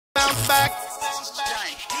bounce back.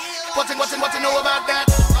 What to know about that?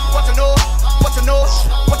 What to know? What to know?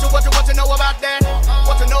 What to know about that?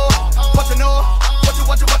 What to know? What to know?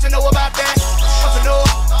 What to know about that? What to know?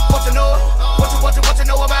 What to know? What to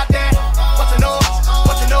know about that? What to know?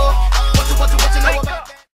 What to know? What to know about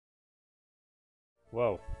that?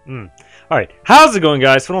 Whoa. Alright, how's it going,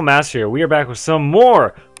 guys? FullMetalMaster here. We are back with some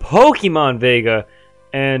more Pokemon Vega,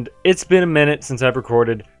 and it's been a minute since I've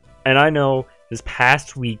recorded, and I know this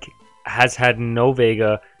past week has had no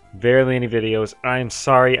Vega, barely any videos. I am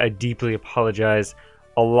sorry, I deeply apologize.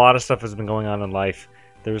 A lot of stuff has been going on in life.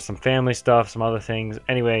 There was some family stuff, some other things.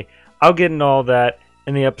 Anyway, I'll get into all that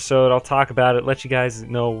in the episode. I'll talk about it, let you guys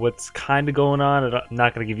know what's kind of going on. I'm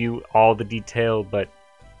not going to give you all the detail, but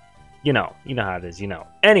you know how it is,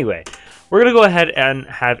 Anyway, we're going to go ahead and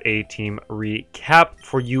have a team recap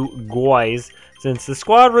for you guys, since the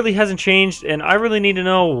squad really hasn't changed, and I really need to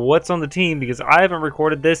know what's on the team, because I haven't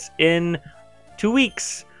recorded this in 2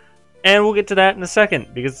 weeks. And we'll get to that in a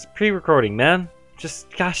second, because it's pre-recording, man. Just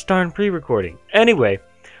gosh darn pre-recording. Anyway,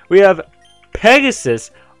 we have Pegasus,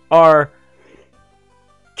 our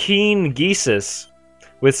Keen Geesus,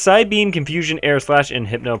 with Psybeam, Confusion, Air Slash, and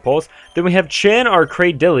Hypno Pulse. Then we have Chan, our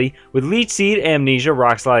Cradilly, with Leech Seed, Amnesia,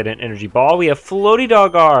 Rock Slide, and Energy Ball. We have Floaty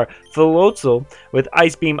Dog, our Floatzel, with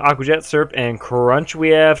Ice Beam, Aqua Jet, Surf, and Crunch. We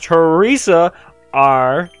have Teresa,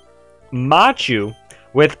 our Machu,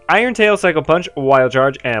 with Iron Tail, Psycho Punch, Wild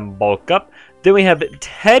Charge, and Bulk Up. Then we have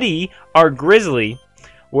Teddy, our Grizzly,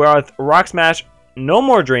 with Rock Smash, No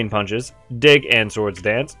More Drain Punches, Dig, and Swords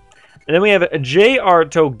Dance. And then we have J.R.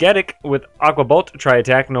 Togetic with Aqua Bolt, Tri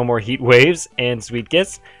Attack, No More Heat Waves, and Sweet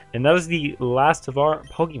Kiss. And that is the last of our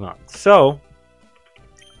Pokemon. So,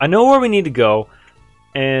 I know where we need to go,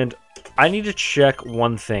 and I need to check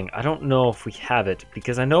one thing. I don't know if we have it,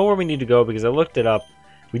 because I know where we need to go, because I looked it up.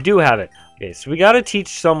 We do have it. Okay, so we got to teach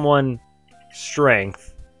someone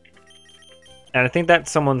Strength. And I think that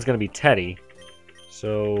someone's going to be Teddy.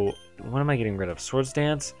 So, what am I getting rid of? Swords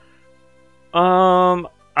Dance?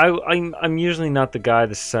 I'm usually not the guy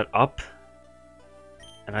to set up,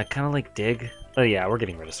 and I kind of like Dig. Oh yeah, we're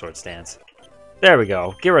getting rid of Swords Dance. There we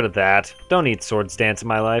go. Get rid of that. Don't need Swords Dance in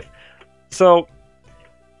my life. So,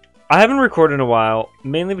 I haven't recorded in a while,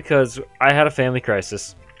 mainly because I had a family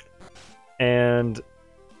crisis, and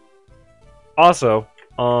also,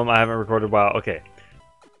 I haven't recorded in a while. Okay,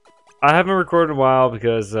 I haven't recorded in a while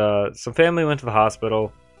because some family went to the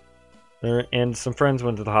hospital, and some friends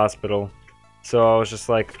went to the hospital. So I was just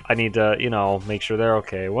like, I need to, make sure they're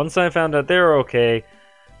okay. Once I found out they were okay,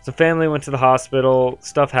 some family went to the hospital,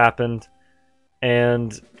 stuff happened,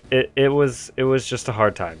 and it was just a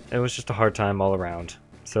hard time. It was just a hard time all around.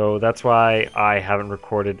 So that's why I haven't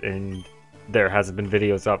recorded, and there hasn't been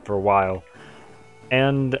videos up for a while.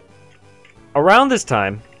 And around this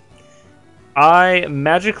time, I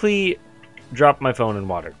magically dropped my phone in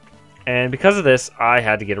water. And because of this, I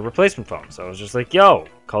had to get a replacement phone. So I was just like, yo,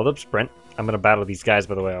 called up Sprint. I'm going to battle these guys,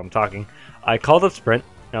 by the way, I'm talking. I called up Sprint,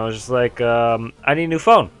 and I was just like, I need a new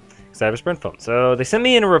phone, because I have a Sprint phone. So they sent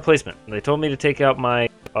me in a replacement. They told me to take out my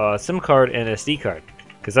SIM card and SD card,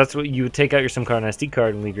 because that's what you would take out your SIM card and SD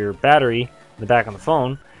card and leave your battery in the back on the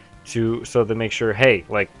phone, so they make sure, hey,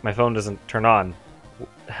 like, my phone doesn't turn on.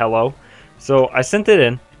 Hello? So I sent it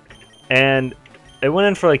in, and it went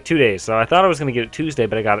in for like 2 days. So I thought I was going to get it Tuesday,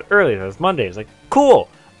 but I got it early. It was Monday. I was like, cool,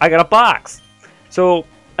 I got a box. So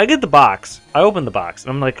I get the box, I open the box, and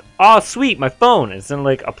I'm like, oh sweet, my phone. It's in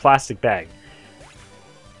like a plastic bag.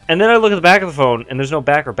 And then I look at the back of the phone, and there's no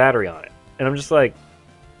back or battery on it. And I'm just like,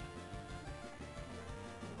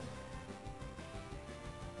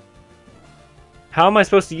 how am I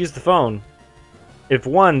supposed to use the phone if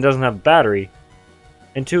one, doesn't have a battery,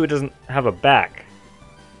 and two, it doesn't have a back?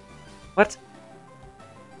 What?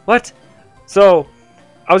 What? So,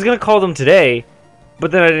 I was going to call them today, but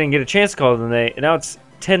then I didn't get a chance to call them today, and now it's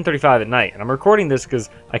 10:35 at night, and I'm recording this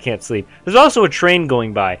because I can't sleep. There's also a train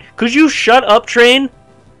going by. Could you shut up, train?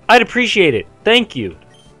 I'd appreciate it. Thank you.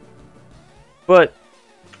 But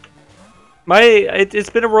it's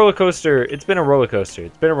been a roller coaster. It's been a roller coaster.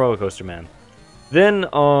 It's been a roller coaster, man. Then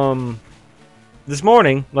this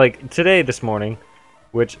morning, like today, this morning,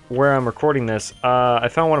 where I'm recording this, I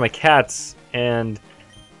found one of my cats, and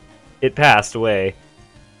it passed away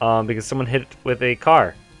because someone hit it with a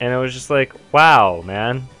car. And I was just like, wow,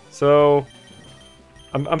 man. So,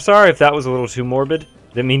 I'm sorry if that was a little too morbid.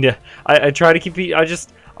 Didn't mean to. I try to keep.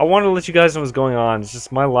 I wanted to let you guys know what's going on. It's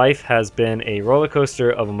just my life has been a roller coaster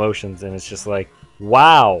of emotions, and it's just like,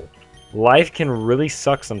 wow, life can really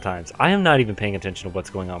suck sometimes. I am not even paying attention to what's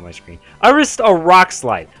going on my screen. I risked a rock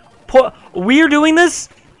slide. We are doing this.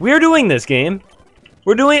 We are doing this, game.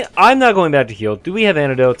 I'm not going back to heal. Do we have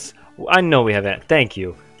antidotes? I know we have it. Thank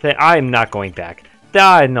you. I am not going back.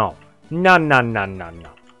 No. No, no, no, no, no.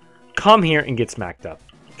 Come here and get smacked up.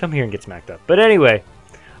 Come here and get smacked up. But anyway,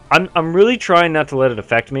 I'm really trying not to let it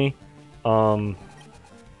affect me. But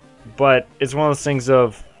it's one of those things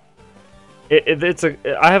of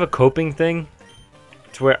I have a coping thing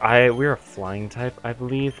to where we're a flying type, I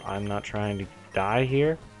believe. I'm not trying to die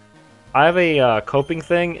here. I have a coping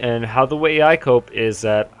thing, and how the way I cope is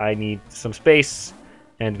that I need some space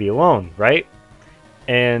and to be alone, right?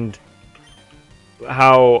 And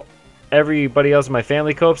how everybody else in my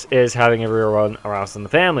family copes is having everyone else in the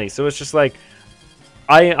family. So it's just like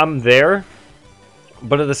I'm there,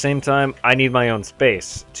 but at the same time I need my own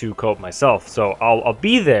space to cope myself. So I'll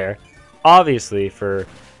be there, obviously, for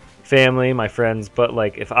family, my friends, but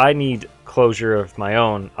like if I need closure of my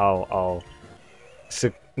own,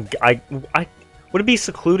 would it be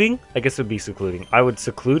secluding? I guess it would be secluding. I would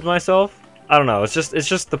seclude myself. I don't know. It's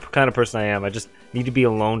just the kind of person I am. I just need to be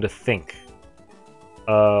alone to think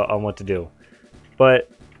on what to do. But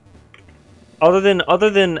other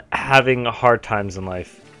than having hard times in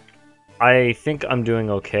life, I think I'm doing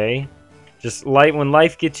okay. Just when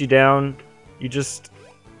life gets you down, you just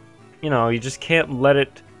can't let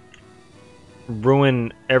it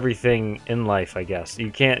ruin everything in life, I guess.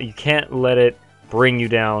 You can't let it bring you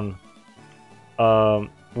down.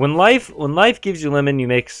 When life gives you lemons,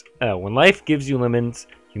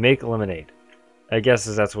 you make lemonade. I guess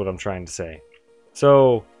that's what I'm trying to say.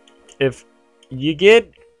 So if you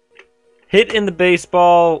get hit in the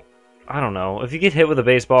baseball, I don't know, if you get hit with a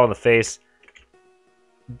baseball in the face,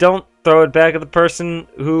 don't throw it back at the person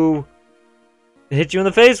who hit you in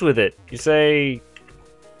the face with it. You say,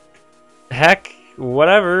 heck,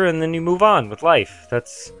 whatever, and then you move on with life.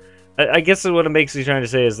 I guess what it makes me trying to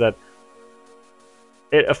say is that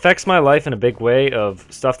it affects my life in a big way of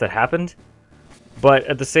stuff that happened, but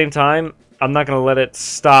at the same time, I'm not going to let it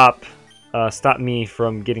stop me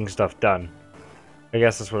from getting stuff done. I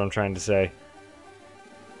guess that's what I'm trying to say.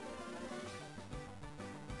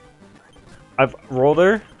 I've rolled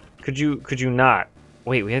her. Could you not?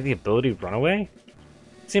 Wait, we have the ability to run away?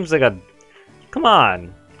 Seems like come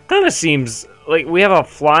on. Kind of seems like we have a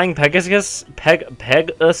flying Pegasus,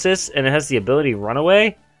 and it has the ability to run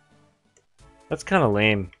away. That's kind of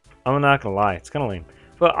lame. I'm not gonna lie, it's kind of lame.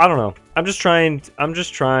 But I don't know. I'm just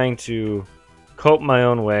trying to cope my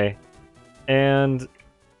own way, and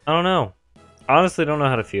I don't know. Honestly, don't know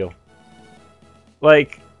how to feel.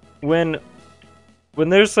 Like when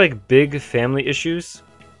there's like big family issues,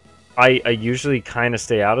 I usually kind of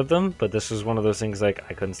stay out of them. But this was one of those things like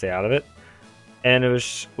I couldn't stay out of it. And it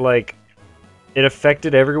was like, it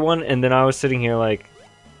affected everyone, and then I was sitting here like,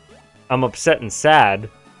 I'm upset and sad,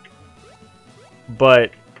 but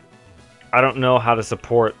I don't know how to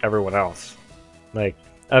support everyone else. Like,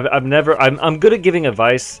 I'm good at giving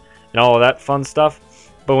advice and all of that fun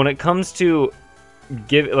stuff, but when it comes to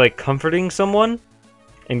comforting someone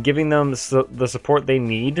and giving them the support they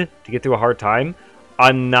need to get through a hard time,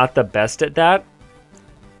 I'm not the best at that.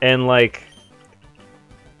 And like,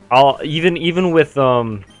 I'll even with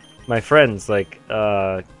my friends like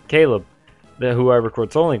Caleb, who I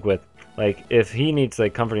record Soul Link with, like if he needs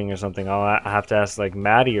like comforting or something, I have to ask like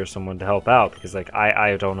Maddie or someone to help out, because like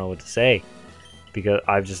I don't know what to say, because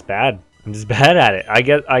I'm just bad at it.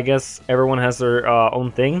 I guess everyone has their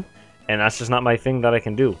own thing, and that's just not my thing that I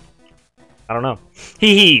can do. I don't know.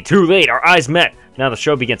 Hee, too late. Our eyes met. Now the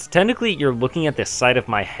show begins. Technically, you're looking at the side of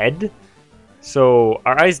my head. So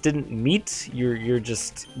our eyes didn't meet. You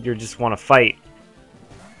just want to fight.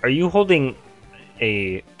 Are you holding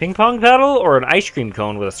a ping pong paddle or an ice cream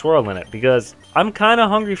cone with a swirl in it? Because I'm kind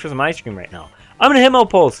of hungry for some ice cream right now. I'm gonna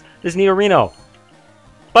Himmopulse this Nidorino.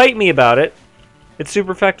 Bite me about it. It's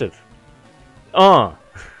super effective. I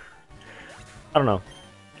don't know.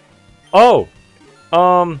 Oh,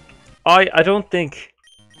 I don't think.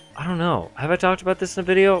 I don't know. Have I talked about this in a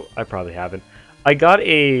video? I probably haven't. I got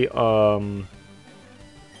a,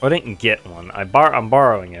 I didn't get one. I'm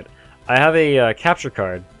borrowing it. I have a capture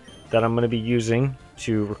card that I'm going to be using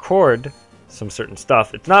to record some certain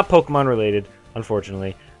stuff. It's not Pokemon related,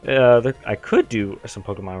 unfortunately. I could do some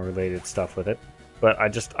Pokemon related stuff with it, but I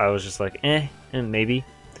was just like, maybe.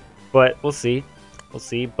 But we'll see. We'll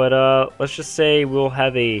see. But let's just say we'll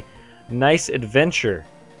have a nice adventure,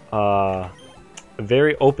 a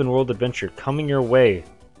very open world adventure coming your way.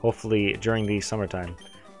 Hopefully during the summertime,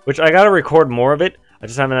 which I gotta record more of it. I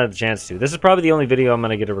just haven't had the chance to. This is probably the only video I'm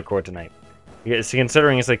gonna get to record tonight,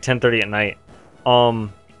 considering it's like 10:30 at night. I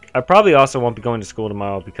probably also won't be going to school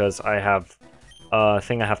tomorrow because I have a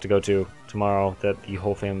thing I have to go to tomorrow that the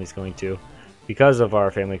whole family's going to. because of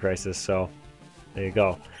our family crisis. So there you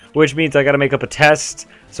go. Which means I got to make up a test.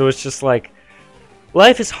 So it's just like,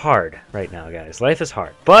 life is hard right now, guys. Life is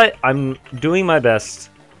hard. But I'm doing my best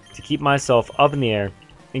to keep myself up in the air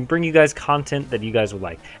and bring you guys content that you guys would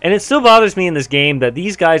like. And it still bothers me in this game that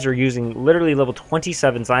these guys are using literally level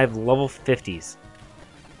 27s. I have level 50s.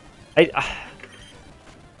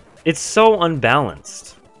 It's so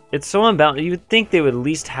unbalanced. It's so unbalanced. You would think they would at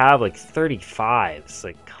least have like 35s.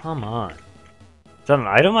 Like, come on. Is that an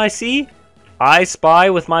item I see? I spy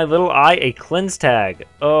with my little eye a cleanse tag.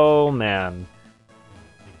 Oh, man.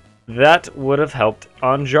 That would have helped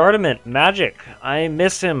on Jardiment. Magic. I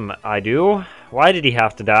miss him. I do. Why did he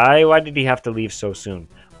have to die? Why did he have to leave so soon?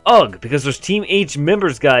 Ugh, because those Team H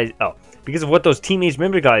members guys... Oh, because of what those Team H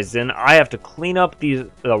member guys did, I have to clean up the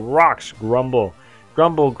rocks. Grumble.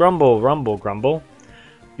 Grumble, grumble, rumble, grumble.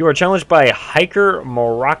 You are challenged by Hiker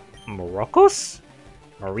Morocos?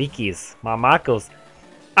 Marikis. Mamacos.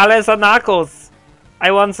 Alesanacos.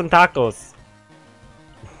 I want some tacos.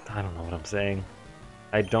 I don't know what I'm saying.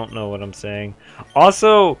 I don't know what I'm saying.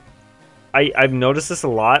 Also, I've noticed this a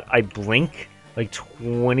lot. I blink like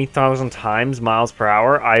 20,000 times miles per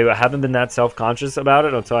hour. I haven't been that self-conscious about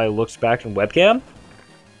it until I looked back in webcam.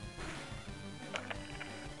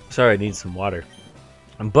 Sorry, I need some water.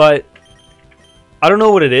 But I don't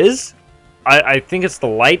know what it is. I think it's the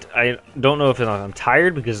light. I don't know if I'm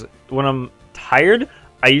tired, because when I'm tired,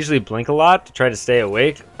 I usually blink a lot to try to stay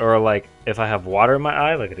awake. Or like if I have water in my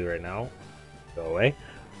eye, like I do right now. Go away.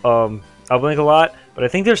 I'll blink a lot, but I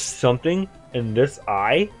think there's something in this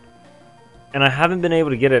eye, and I haven't been able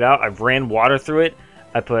to get it out. I've ran water through it.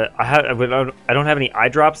 I don't have any eye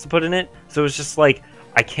drops to put in it, so it's just like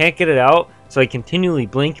I can't get it out. So I continually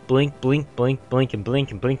blink, blink, blink, blink, blink, and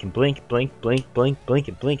blink, and blink, and blink, blink, blink, blink, blink,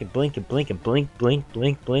 and blink, and blink, and blink, and blink, blink,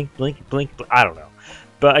 blink, blink, blink, and blink. I don't know,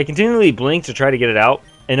 but I continually blink to try to get it out,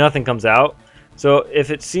 and nothing comes out. So if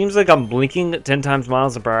it seems like I'm blinking 10 times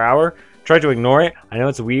miles per hour, try to ignore it. I know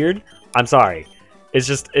it's weird. I'm sorry. It's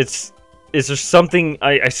just something.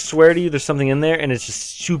 I swear to you, there's something in there, and it's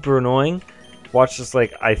just super annoying. Watch this,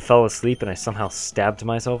 like I fell asleep and I somehow stabbed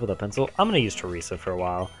myself with a pencil. I'm gonna use Teresa for a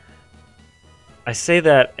while. I say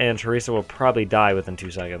that, and Teresa will probably die within 2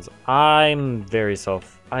 seconds. I'm very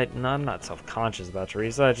I'm not self-conscious about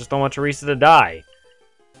Teresa. I just don't want Teresa to die.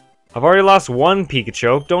 I've already lost one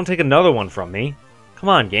Pikachu. Don't take another one from me. Come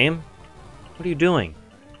on, game. What are you doing?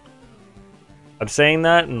 I'm saying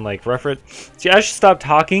that and like reference. See, I should stop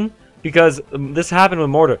talking because this happened with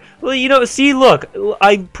Mortar. Well, you know, see, look,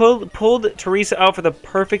 I pulled Teresa out for the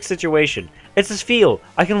perfect situation. It's this field.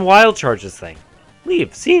 I can wild charge this thing.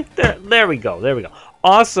 Leave. See, there we go. There we go.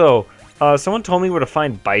 Also, someone told me where to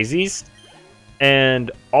find Baises,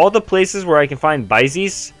 and all the places where I can find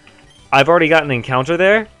Baises, I've already got an encounter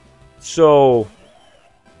there. So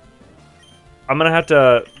I'm gonna have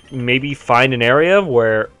to maybe find an area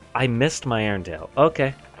where I missed my Iron-tail.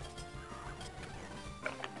 Okay.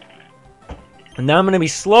 And now I'm going to be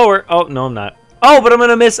slower. Oh, no, I'm not. Oh, but I'm going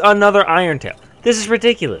to miss another Iron-tail. This is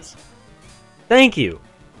ridiculous. Thank you.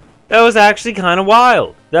 That was actually kind of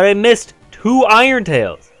wild that I missed 2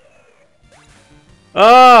 Iron-tails.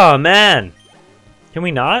 Oh, man. Can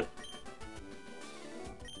we not?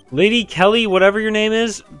 Lady Kelly, whatever your name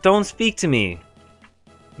is, don't speak to me.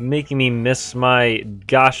 Making me miss my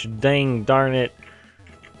gosh dang darn it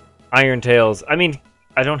Iron-tails. I mean,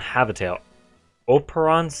 I don't have a tail.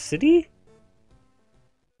 Operon City?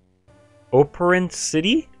 Operon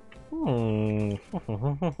City?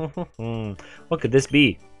 What could this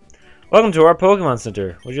be? Welcome to our Pokemon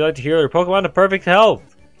Center. Would you like to heal your Pokemon to perfect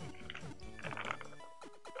health?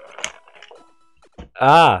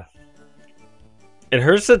 Ah. It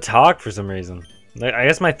hurts to talk for some reason. I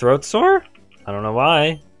guess my throat's sore? I don't know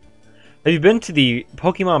why. Have you been to the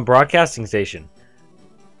Pokemon Broadcasting Station?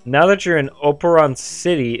 Now that you're in Operon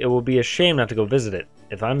City, it will be a shame not to go visit it.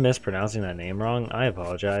 If I'm mispronouncing that name wrong, I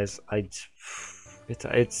apologize. It's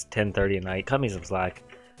 10:30 at night. Cut me some slack.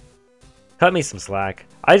 Cut me some slack.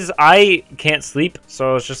 I can't sleep,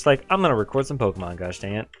 so it's just like, I'm gonna record some Pokemon, gosh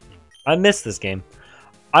dang it. I missed this game.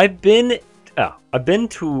 I've been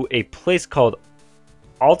to a place called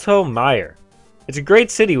Alto Meyer. It's a great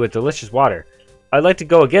city with delicious water. I'd like to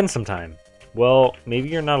go again sometime. Well, maybe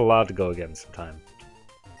you're not allowed to go again sometime.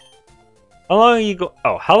 How long are you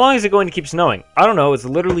how long is it going to keep snowing? I don't know. It's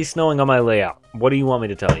literally snowing on my layout. What do you want me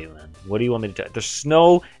to tell you, man? What do you want me to tell you? There's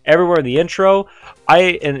snow everywhere in the intro.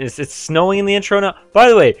 And it's snowing in the intro now. By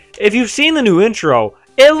the way, if you've seen the new intro,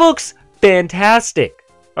 it looks fantastic.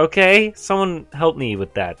 Okay? Someone help me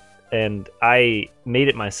with that. And I made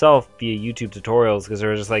it myself via YouTube tutorials because they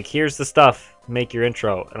were just like, here's the stuff. Make your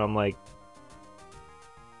intro. And I'm like,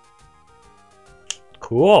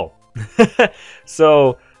 Cool.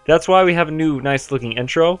 So that's why we have a new nice looking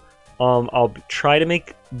intro. I'll try to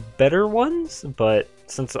make better ones, but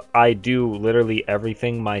since I do literally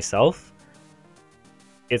everything myself,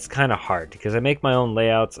 it's kind of hard because I make my own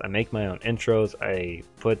layouts, I make my own intros, I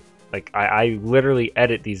literally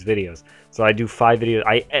edit these videos. So I do 5 videos.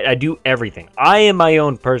 I do everything. I am my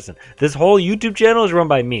own person. This whole YouTube channel is run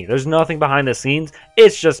by me. There's nothing behind the scenes.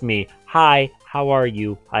 It's just me. Hi, how are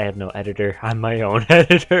you? I have no editor. I'm my own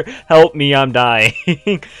editor. Help me, I'm dying.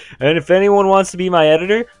 And if anyone wants to be my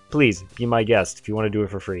editor, please be my guest if you want to do it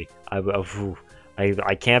for free.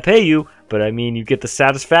 I can't pay you, but I mean, you get the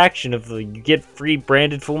satisfaction of you get free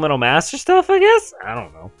branded FullMetalMaster stuff, I guess? I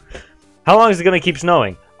don't know. How long is it going to keep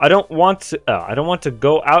snowing? I don't want to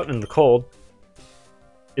go out in the cold.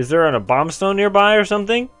 Is there a bomb stone nearby or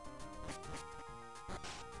something?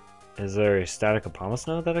 Is there a static Apama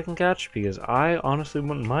snow that I can catch? Because I honestly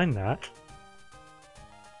wouldn't mind that.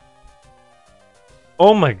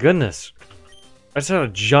 Oh my goodness. I just had a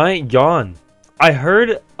giant yawn. I heard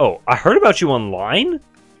about you online?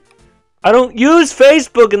 I don't use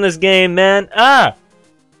Facebook in this game, man. Ah!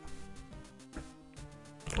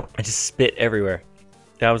 I just spit everywhere.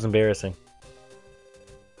 That was embarrassing.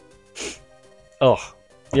 Oh,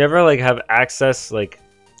 you ever like have access like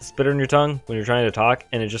spit on your tongue when you're trying to talk,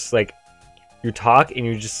 and it just like you talk and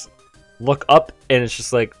you just look up and it's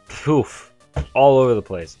just like poof all over the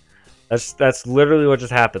place. That's literally what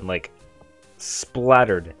just happened. Like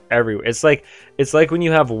splattered everywhere. It's like when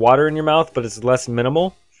you have water in your mouth, but it's less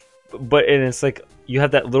minimal. And it's like you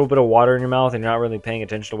have that little bit of water in your mouth and you're not really paying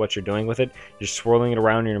attention to what you're doing with it. You're swirling it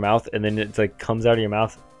around in your mouth, and then it's like comes out of your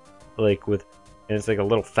mouth like and it's like a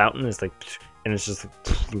little fountain. It's like, and it's just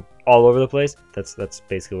like, all over the place. That's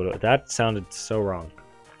basically what that sounded so wrong.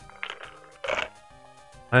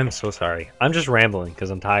 I'm so sorry. I'm just rambling because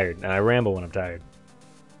I'm tired, and I ramble when I'm tired.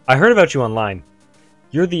 I heard about you online.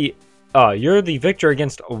 You're the victor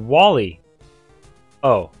against Wally.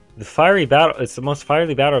 Oh, the fiery battle. It's the most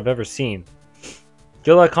fiery battle I've ever seen.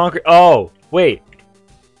 Gilla Concrete. Oh, wait.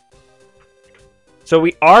 So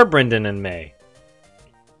we are Brendan and May.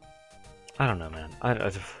 I don't know, man.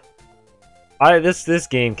 This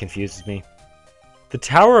game confuses me. The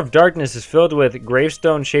Tower of Darkness is filled with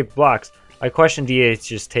gravestone-shaped blocks. I question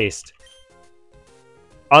DH's taste.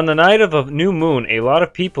 On the night of a new moon, a lot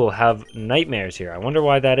of people have nightmares here. I wonder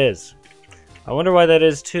why that is. I wonder why that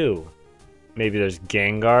is, too. Maybe there's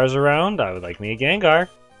Gengars around? I would like me a Gengar.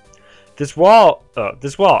 This wall,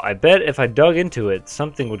 I bet if I dug into it,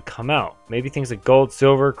 something would come out. Maybe things like gold,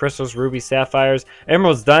 silver, crystals, rubies, sapphires,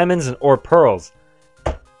 emeralds, diamonds, or pearls.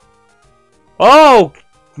 Oh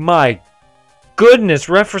my goodness,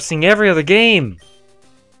 referencing every other game.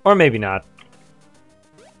 Or maybe not.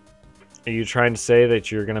 Are you trying to say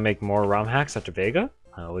that you're going to make more ROM hacks after Vega?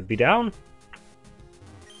 I would be down.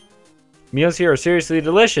 Meals here are seriously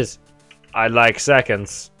delicious. I'd like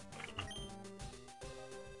seconds.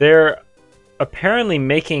 They're apparently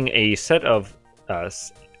making a set of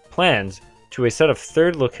plans to a set of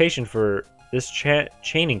third location for this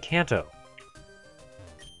chain in Kanto.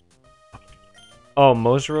 Oh,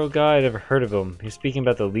 Mozero guy? I'd never heard of him. He's speaking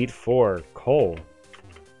about the Elite Four, Cole.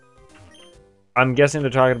 I'm guessing they're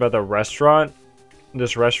talking about the restaurant.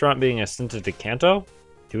 This restaurant being extended to Kanto?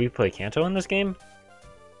 Do we play Kanto in this game?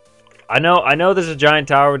 I know there's a giant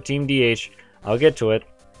tower with Team DH. I'll get to it.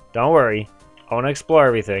 Don't worry. I want to explore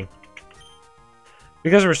everything.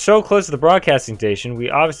 Because we're so close to the broadcasting station, we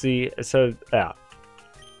obviously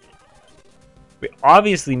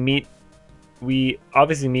meet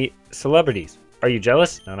celebrities. Are you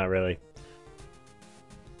jealous? No, not really.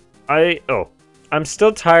 I'm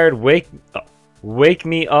still tired. Wake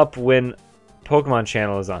me up when Pokemon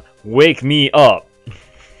channel is on. Wake me up.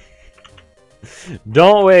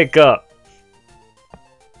 Don't wake up.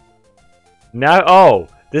 Now,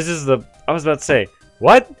 this is I was about to say,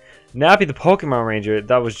 what? Nappy the Pokemon Ranger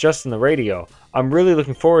that was just in the radio. I'm really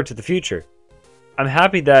looking forward to the future. I'm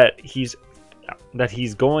happy that he's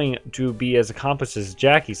going to be as accomplished as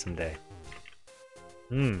Jackie someday.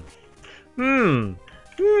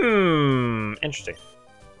 Interesting.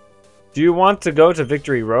 Do you want to go to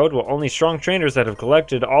Victory Road? Well, only strong trainers that have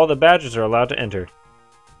collected all the badges are allowed to enter.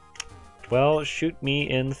 Well, shoot me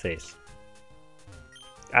in the face.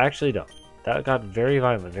 Actually, don't. That got very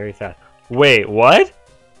violent, very fast. Wait, what?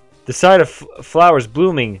 The sight of flowers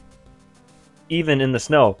blooming, even in the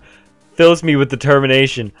snow, fills me with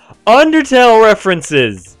determination. Undertale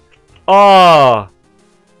references! Oh,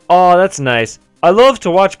 that's nice. I love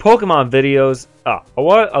to watch Pokemon videos. I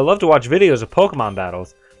love to watch videos of Pokemon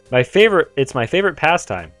battles. It's my favorite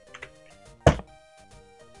pastime.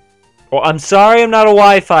 Well, I'm sorry I'm not a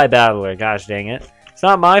Wi-Fi battler. Gosh dang it. It's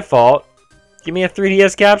not my fault. Give me a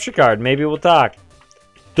 3DS capture card. Maybe we'll talk.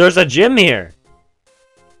 There's a gym here.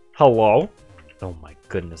 Hello? Oh my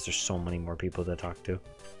goodness, there's so many more people to talk to.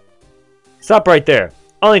 Stop right there.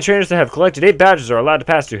 Only trainers that have collected 8 badges are allowed to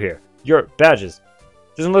pass through here. Your badges.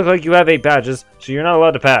 Doesn't look like you have 8 badges, so you're not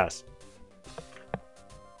allowed to pass.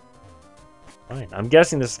 Fine. I'm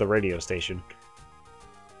guessing this is the radio station.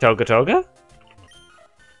 Toga Toga?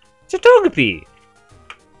 It's a Togepi!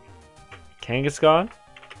 Kangaskhan?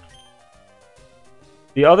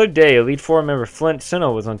 The other day, Elite Four member Flint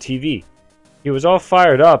Sinnoh was on TV. He was all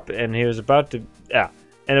fired up, and he was about to...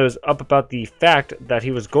 and it was up about the fact that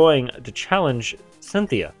he was going to challenge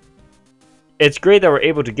Cynthia. It's great that we're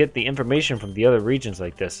able to get the information from the other regions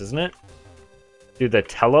like this, isn't it? Through the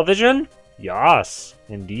television? Yes,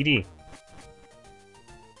 indeedy.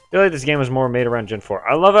 I feel like this game was more made around Gen 4.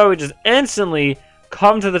 I love how we just instantly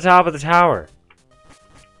come to the top of the tower.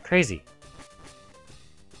 Crazy.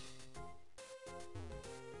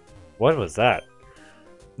 What was that?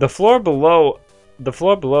 The floor below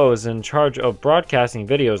is in charge of broadcasting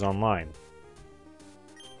videos online.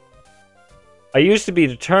 I used to be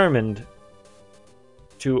determined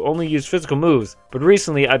to only use physical moves, but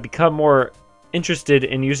recently I've become more interested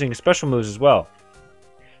in using special moves as well.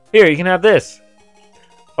 Here, you can have this.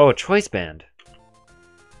 Oh, a choice band.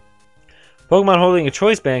 Pokemon holding a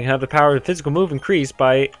choice band can have the power of physical move increase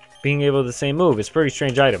by being able to the same move. It's a pretty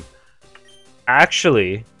strange item.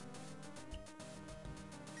 Actually,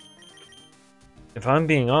 if I'm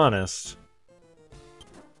being honest,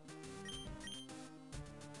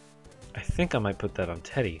 I think I might put that on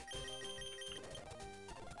Teddy.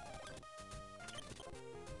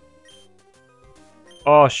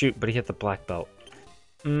 Oh shoot, but he hit the black belt.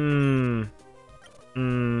 Maybe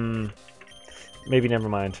never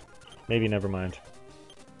mind. Maybe never mind.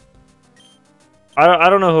 I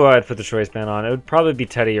don't know who I'd put the choice band on. It would probably be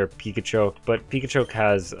Teddy or Pikachu, but Pikachu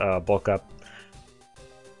has bulk up.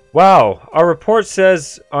 Wow, our report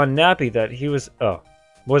says on Nappy that he was a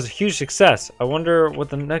huge success. I wonder what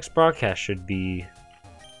the next broadcast should be.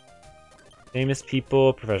 Famous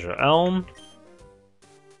people, Professor Elm,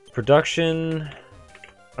 production.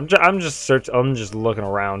 I'm just looking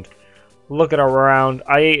around.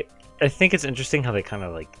 I think it's interesting how they kind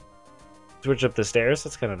of like switch up the stairs.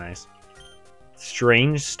 That's kind of nice.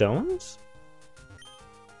 Strange stones?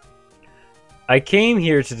 I came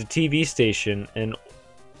here to the TV station in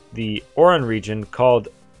the Oran region called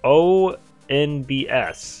ONBS.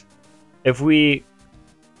 If we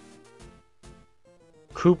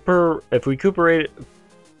cooperated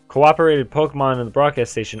Pokemon in the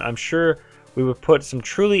broadcast station, I'm sure we would put some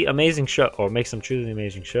truly amazing make some truly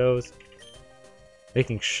amazing shows.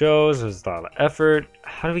 Making shows was a lot of effort.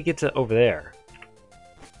 How do we get to over there?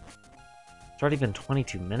 It's already been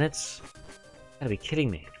 22 minutes? You gotta be kidding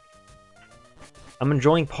me. I'm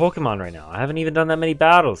enjoying Pokemon right now. I haven't even done that many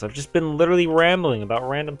battles. I've just been literally rambling about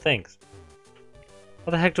random things.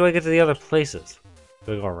 How the heck do I get to the other places?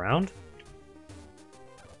 Do I go around?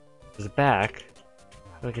 There's a back.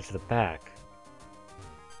 How do I get to the back?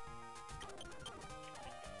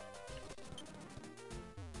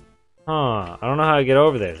 Huh. I don't know how to get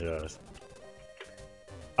over there to those.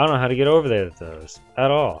 I don't know how to get over there to those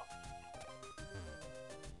at all.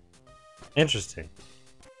 Interesting.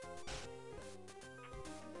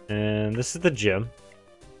 And this is the gym.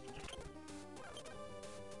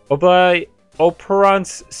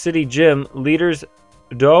 Operon's City Gym, leaders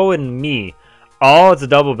Do and me. Oh, it's a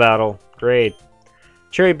double battle. Great.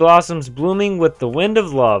 Cherry blossoms blooming with the wind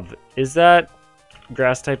of love. Is that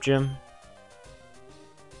grass type gym?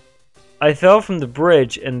 I fell from the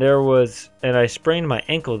bridge and I sprained my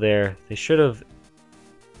ankle there. They should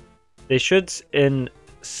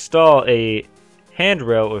install a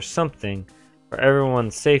handrail or something for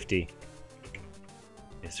everyone's safety.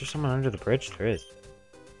 Is there someone under the bridge? There is.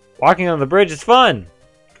 Walking on the bridge is fun!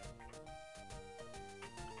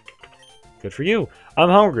 Good for you. I'm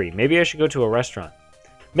hungry. Maybe I should go to a restaurant.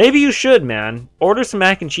 Maybe you should, man. Order some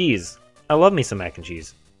mac and cheese. I love me some mac and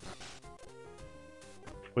cheese.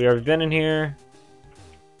 We already been in here.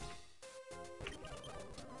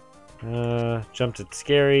 Jumped at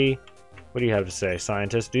Scary. What do you have to say,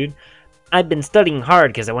 scientist dude? I've been studying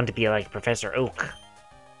hard because I want to be like Professor Oak.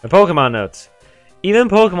 The Pokemon notes. Even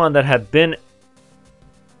Pokemon that have been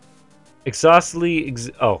exhaustively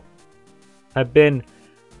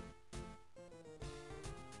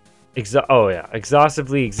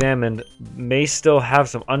examined may still have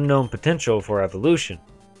some unknown potential for evolution.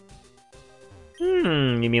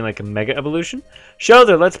 You mean like a mega evolution?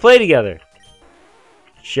 Shelter, let's play together.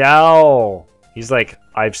 Shall. He's like,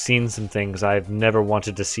 I've seen some things I've never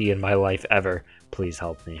wanted to see in my life ever. Please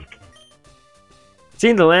help me.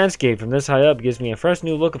 Seeing the landscape from this high up gives me a fresh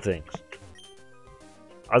new look of things.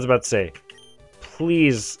 I was about to say,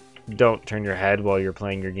 please don't turn your head while you're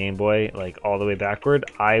playing your Game Boy, like, all the way backward.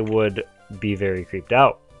 I would be very creeped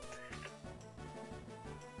out.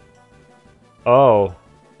 Oh.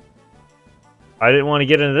 I didn't want to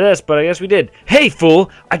get into this, but I guess we did. Hey, fool!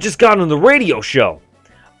 I just got on the radio show!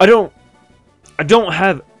 I don't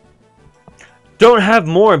have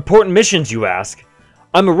more important missions, you ask.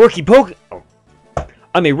 I'm a rookie Pokemon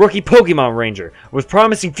Ranger with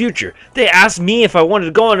promising future. They asked me if I wanted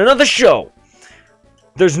to go on another show.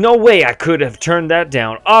 There's no way I could have turned that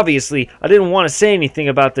down. Obviously, I didn't want to say anything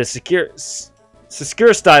about the secure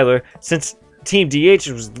styler since Team DH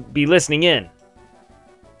would be listening in.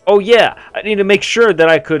 Oh yeah, I need to make sure that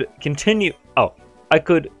I could continue. Oh, I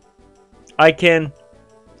can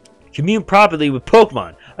commune properly with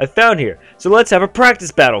Pokemon I found here. So let's have a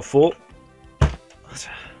practice battle, fool.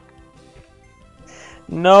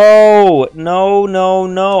 No.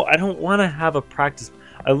 I don't want to have a practice.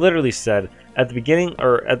 I literally said at the beginning,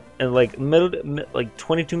 or at like middle, like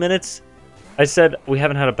 22 minutes, I said we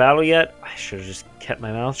haven't had a battle yet. I should have just kept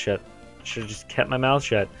my mouth shut.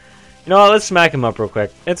 You know what, let's smack him up real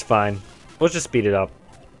quick. It's fine. We'll just speed it up.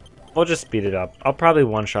 I'll probably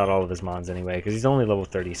one-shot all of his mons anyway, because he's only level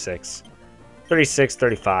 36. 36,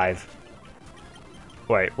 35.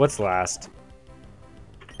 Wait, what's last?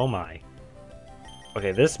 Oh my.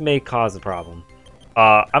 Okay, this may cause a problem.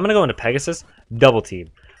 I'm going to go into Pegasus, double team.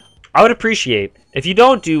 I would appreciate if you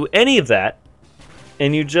don't do any of that,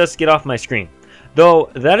 and you just get off my screen. Though,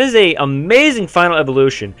 that is an amazing final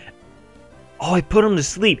evolution. Oh, I put him to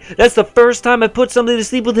sleep. That's the first time I put somebody to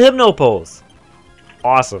sleep with Hypnopulse.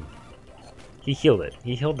 Awesome. He healed it.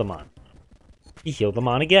 He healed the Mon. He healed the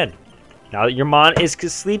Mon again. Now that your Mon is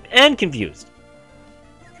asleep and confused.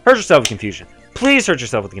 Hurt yourself with confusion. Please hurt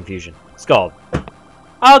yourself with confusion. Scald.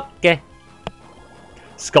 Okay.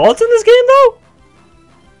 Scald's in this game, though?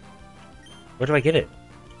 Where do I get it?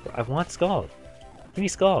 I want Scald. Give me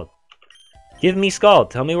Scald. Give me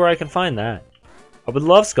Scald. Tell me where I can find that. I would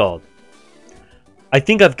love Scald. I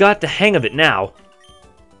think I've got the hang of it now.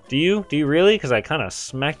 Do you? Do you really? Because I kind of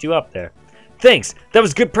smacked you up there. Thanks. That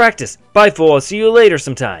was good practice. Bye, fool. I'll see you later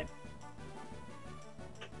sometime.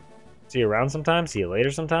 See you around sometime? See you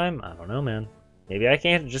later sometime? I don't know, man. Maybe I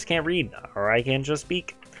just can't read. Or I can't just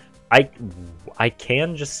speak. I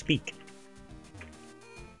can just speak.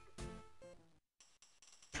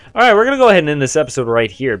 Alright, we're going to go ahead and end this episode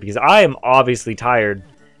right here. Because I am obviously tired.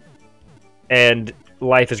 And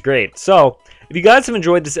life is great. So, if you guys have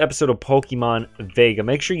enjoyed this episode of Pokemon Vega,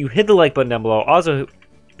 make sure you hit the like button down below. Also,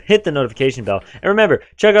 hit the notification bell. And remember,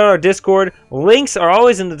 check out our Discord. Links are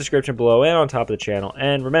always in the description below and on top of the channel.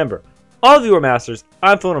 And remember, all of you are masters.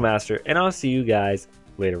 I'm FullMetalMaster, and I'll see you guys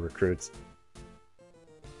later, recruits.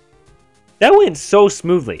 That went so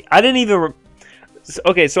smoothly. I didn't even...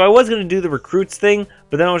 Okay, so I was going to do the recruits thing,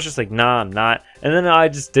 but then I was just like, nah, I'm not. And then I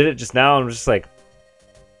just did it just now, and I'm just like,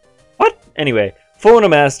 what? Anyway,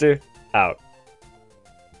 FullMetalMaster, out.